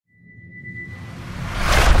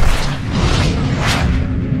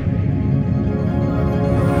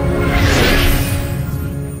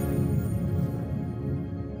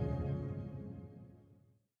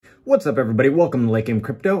What's up, everybody? Welcome to Late Game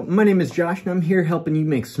Crypto. My name is Josh, and I'm here helping you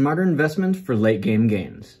make smarter investments for late game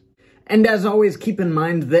gains. And as always, keep in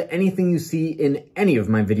mind that anything you see in any of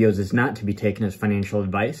my videos is not to be taken as financial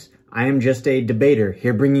advice. I am just a debater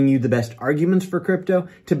here bringing you the best arguments for crypto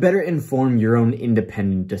to better inform your own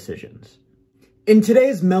independent decisions. In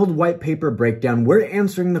today's MELD Whitepaper breakdown, we're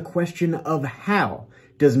answering the question of how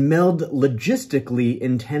does MELD logistically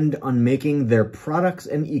intend on making their products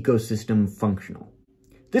and ecosystem functional?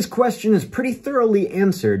 This question is pretty thoroughly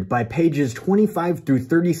answered by pages 25 through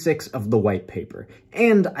 36 of the white paper,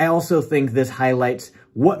 and I also think this highlights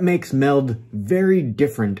what makes MELD very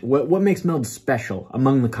different, what makes MELD special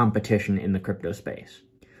among the competition in the crypto space.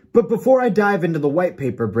 But before I dive into the white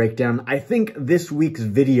paper breakdown, I think this week's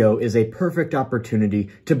video is a perfect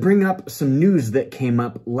opportunity to bring up some news that came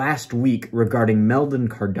up last week regarding MELD and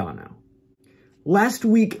Cardano. Last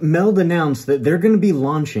week, MELD announced that they're going to be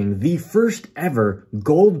launching the first ever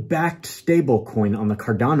gold-backed stablecoin on the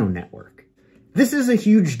Cardano network. This is a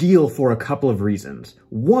huge deal for a couple of reasons.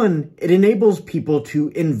 One, it enables people to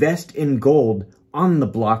invest in gold on the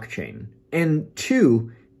blockchain. And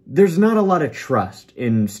two, there's not a lot of trust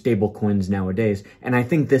in stablecoins nowadays, and I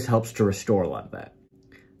think this helps to restore a lot of that.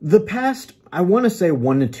 The past, I want to say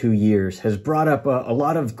 1 to 2 years, has brought up a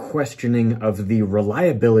lot of questioning of the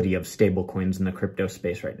reliability of stablecoins in the crypto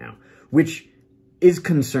space right now, which is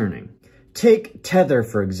concerning. Take Tether,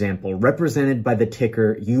 for example, represented by the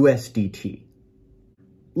ticker USDT.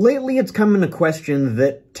 Lately, it's come into question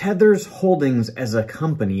that Tether's holdings as a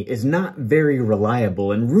company is not very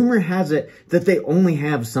reliable, and rumor has it that they only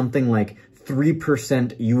have something like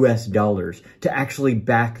 3% US dollars to actually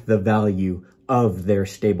back the value of their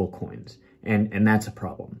stablecoins, and that's a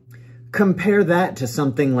problem. Compare that to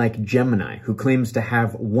something like Gemini, who claims to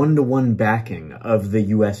have 1-to-1 backing of the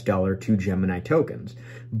US dollar to Gemini tokens.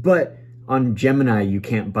 But on Gemini, you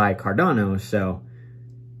can't buy Cardano, so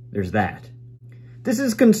there's that. This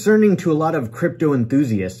is concerning to a lot of crypto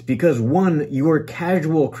enthusiasts because, one, your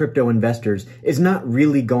casual crypto investors is not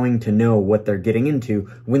really going to know what they're getting into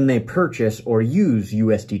when they purchase or use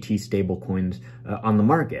USDT stablecoins on the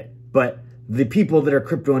market. But the people that are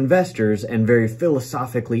crypto investors and very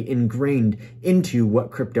philosophically ingrained into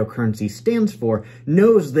what cryptocurrency stands for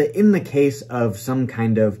knows that in the case of some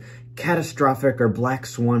kind of catastrophic or black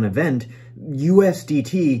swan event,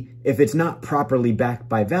 USDT, if it's not properly backed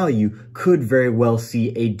by value, could very well see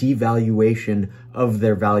a devaluation of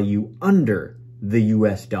their value under the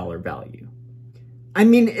US dollar value. I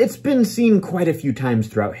mean, it's been seen quite a few times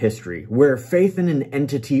throughout history where faith in an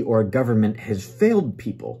entity or a government has failed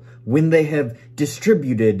people when they have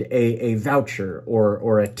distributed a voucher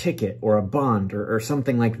or a ticket or a bond or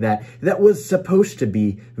something like that that was supposed to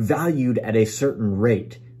be valued at a certain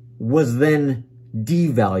rate, was then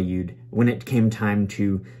devalued when it came time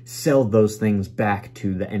to sell those things back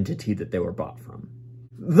to the entity that they were bought from.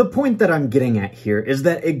 The point that I'm getting at here is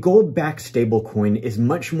that a gold-backed stablecoin is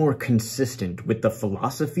much more consistent with the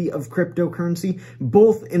philosophy of cryptocurrency,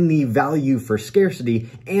 both in the value for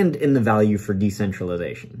scarcity and in the value for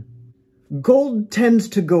decentralization. Gold tends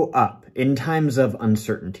to go up in times of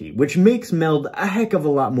uncertainty, which makes MELD a heck of a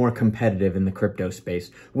lot more competitive in the crypto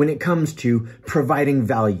space when it comes to providing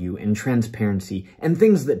value and transparency and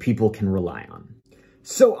things that people can rely on.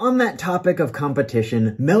 So on that topic of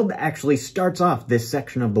competition, MELD actually starts off this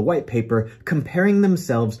section of the white paper comparing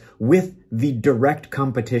themselves with the direct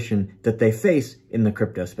competition that they face in the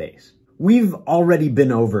crypto space. We've already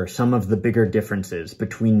been over some of the bigger differences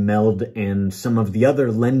between MELD and some of the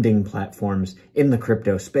other lending platforms in the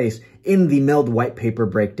crypto space in the MELD white paper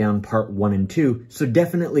breakdown part 1 and 2, so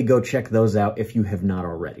definitely go check those out if you have not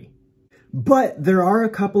already. But there are a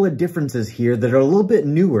couple of differences here that are a little bit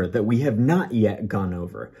newer that we have not yet gone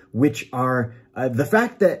over, which are the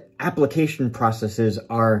fact that application processes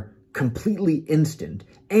are completely instant,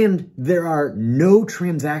 and there are no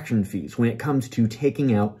transaction fees when it comes to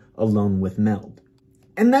taking out a loan with MELD.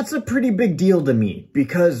 And that's a pretty big deal to me,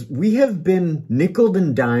 because we have been nickeled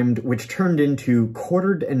and dimed, which turned into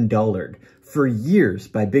quartered and dollared for years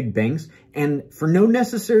by big banks, and for no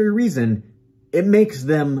necessary reason, it makes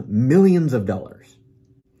them millions of dollars.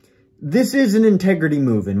 This is an integrity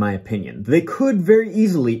move, in my opinion. They could very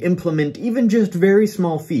easily implement even just very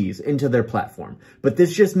small fees into their platform, but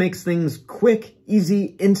this just makes things quick, easy,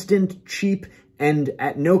 instant, cheap, and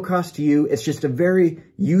at no cost to you. It's just a very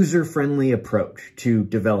user-friendly approach to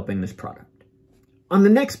developing this product. On the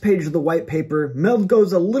next page of the white paper, MELD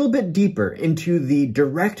goes a little bit deeper into the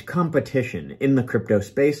direct competition in the crypto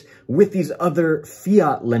space with these other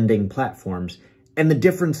fiat lending platforms, and the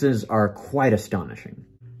differences are quite astonishing.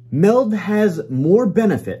 MELD has more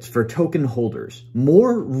benefits for token holders,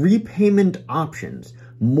 more repayment options,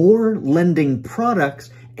 more lending products,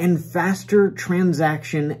 and faster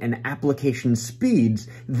transaction and application speeds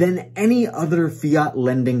than any other fiat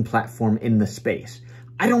lending platform in the space.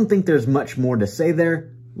 I don't think there's much more to say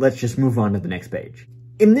there. Let's just move on to the next page.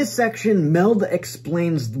 In this section, MELD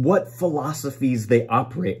explains what philosophies they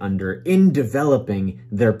operate under in developing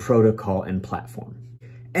their protocol and platform.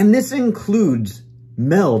 And this includes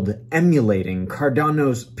MELD emulating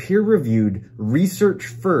Cardano's peer-reviewed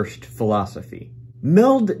research-first philosophy.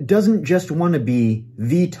 MELD doesn't just want to be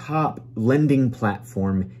the top lending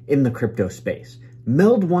platform in the crypto space.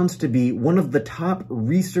 MELD wants to be one of the top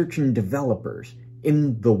research and developers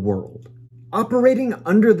in the world. Operating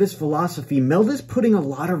under this philosophy, MELD is putting a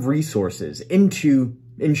lot of resources into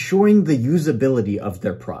ensuring the usability of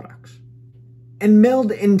their products. And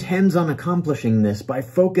MELD intends on accomplishing this by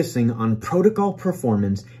focusing on protocol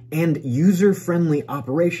performance and user-friendly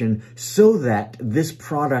operation so that this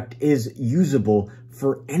product is usable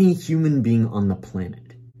for any human being on the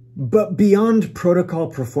planet. But beyond protocol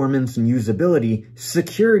performance and usability,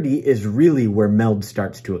 security is really where MELD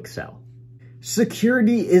starts to excel.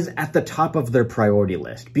 Security is at the top of their priority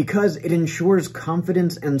list because it ensures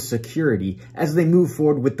confidence and security as they move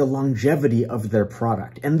forward with the longevity of their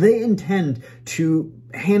product, and they intend to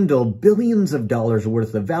handle billions of dollars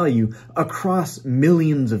worth of value across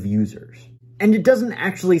millions of users. And it doesn't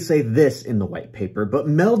actually say this in the white paper, but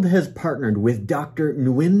MELD has partnered with Dr.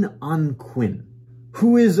 Nguyen An Quinn,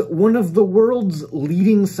 who is one of the world's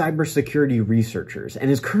leading cybersecurity researchers and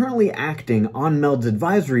is currently acting on MELD's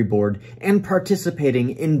advisory board and participating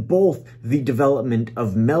in both the development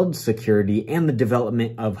of MELD security and the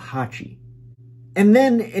development of Hachi. And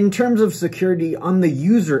then, in terms of security on the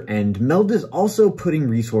user end, MELD is also putting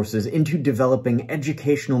resources into developing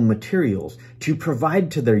educational materials to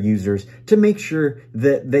provide to their users to make sure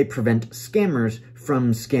that they prevent scammers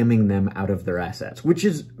from scamming them out of their assets, which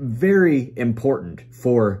is very important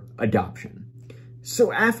for adoption.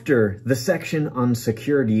 So after the section on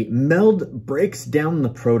security, MELD breaks down the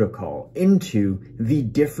protocol into the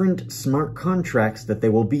different smart contracts that they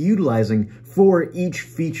will be utilizing for each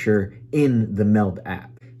feature in the MELD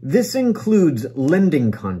app. This includes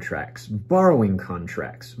lending contracts, borrowing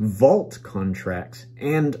contracts, vault contracts,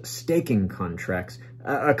 and staking contracts,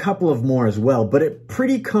 a couple of more as well, but it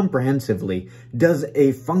pretty comprehensively does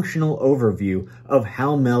a functional overview of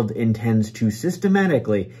how MELD intends to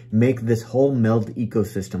systematically make this whole MELD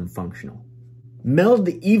ecosystem functional. MELD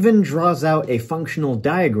even draws out a functional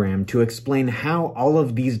diagram to explain how all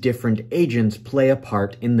of these different agents play a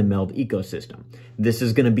part in the MELD ecosystem. This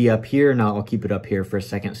is going to be up here, and I'll keep it up here for a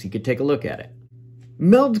second so you can take a look at it.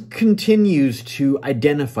 MELD continues to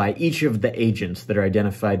identify each of the agents that are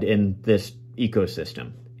identified in this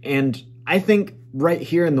ecosystem. And I think right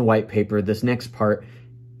here in the white paper, this next part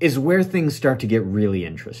is where things start to get really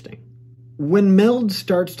interesting. When MELD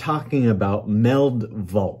starts talking about MELD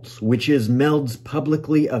vaults, which is MELD's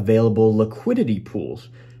publicly available liquidity pools,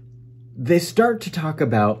 they start to talk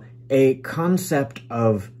about a concept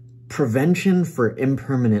of prevention for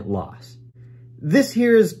impermanent loss. This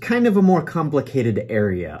here is kind of a more complicated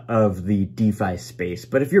area of the DeFi space,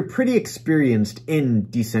 but if you're pretty experienced in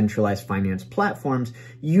decentralized finance platforms,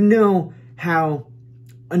 you know how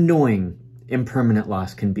annoying impermanent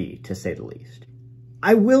loss can be, to say the least.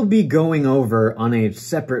 I will be going over on a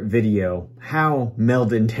separate video how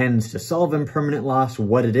MELD intends to solve impermanent loss,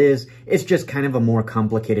 what it is. It's just kind of a more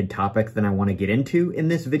complicated topic than I want to get into in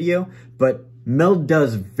this video, but MELD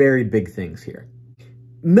does very big things here.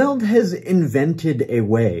 MELD has invented a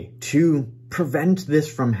way to prevent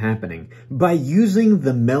this from happening by using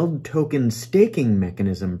the MELD token staking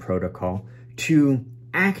mechanism protocol to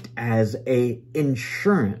act as an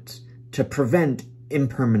insurance to prevent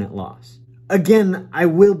impermanent loss. Again, I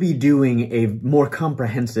will be doing a more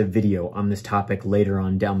comprehensive video on this topic later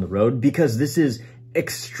on down the road because this is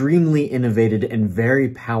extremely innovative and very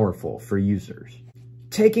powerful for users.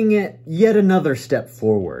 Taking it yet another step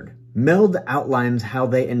forward, MELD outlines how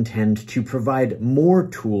they intend to provide more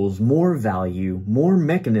tools, more value, more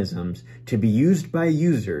mechanisms to be used by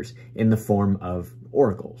users in the form of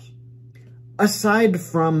oracles. Aside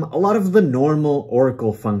from a lot of the normal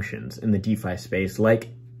oracle functions in the DeFi space,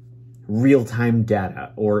 like real-time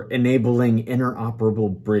data, or enabling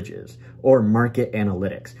interoperable bridges, or market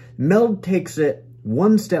analytics, MELD takes it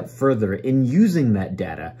one step further in using that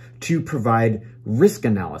data to provide risk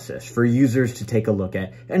analysis for users to take a look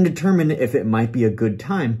at and determine if it might be a good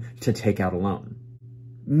time to take out a loan.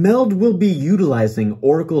 MELD will be utilizing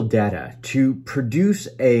Oracle data to produce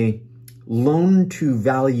a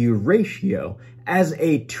loan-to-value ratio as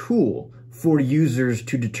a tool for users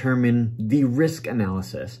to determine the risk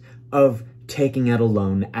analysis of taking out a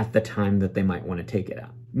loan at the time that they might want to take it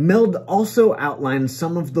out. MELD also outlines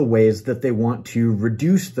some of the ways that they want to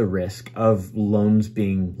reduce the risk of loans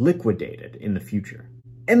being liquidated in the future.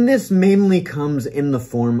 And this mainly comes in the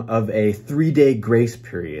form of a 3-day grace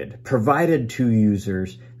period provided to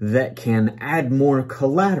users that can add more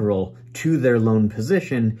collateral to their loan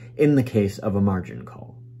position in the case of a margin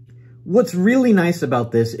call. What's really nice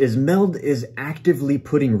about this is MELD is actively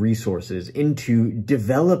putting resources into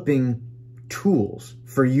developing tools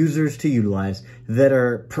for users to utilize that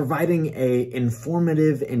are providing an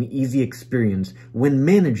informative and easy experience when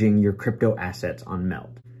managing your crypto assets on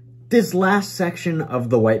MELD. This last section of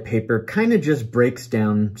the white paper kind of just breaks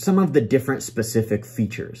down some of the different specific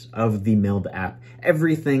features of the MELD app,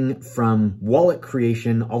 everything from wallet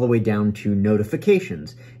creation all the way down to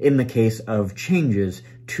notifications in the case of changes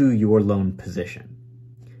to your loan position.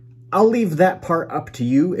 I'll leave that part up to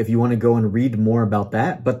you if you want to go and read more about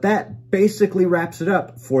that, but that basically wraps it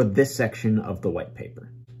up for this section of the white paper.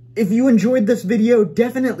 If you enjoyed this video,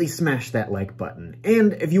 definitely smash that like button.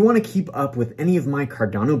 And if you want to keep up with any of my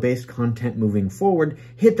Cardano-based content moving forward,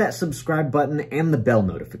 hit that subscribe button and the bell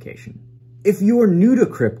notification. If you are new to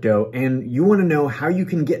crypto and you want to know how you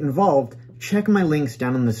can get involved, check my links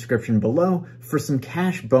down in the description below for some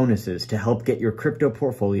cash bonuses to help get your crypto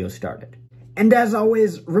portfolio started. And as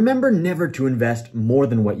always, remember never to invest more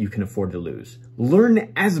than what you can afford to lose.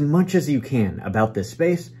 Learn as much as you can about this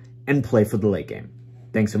space and play for the late game.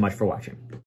 Thanks so much for watching.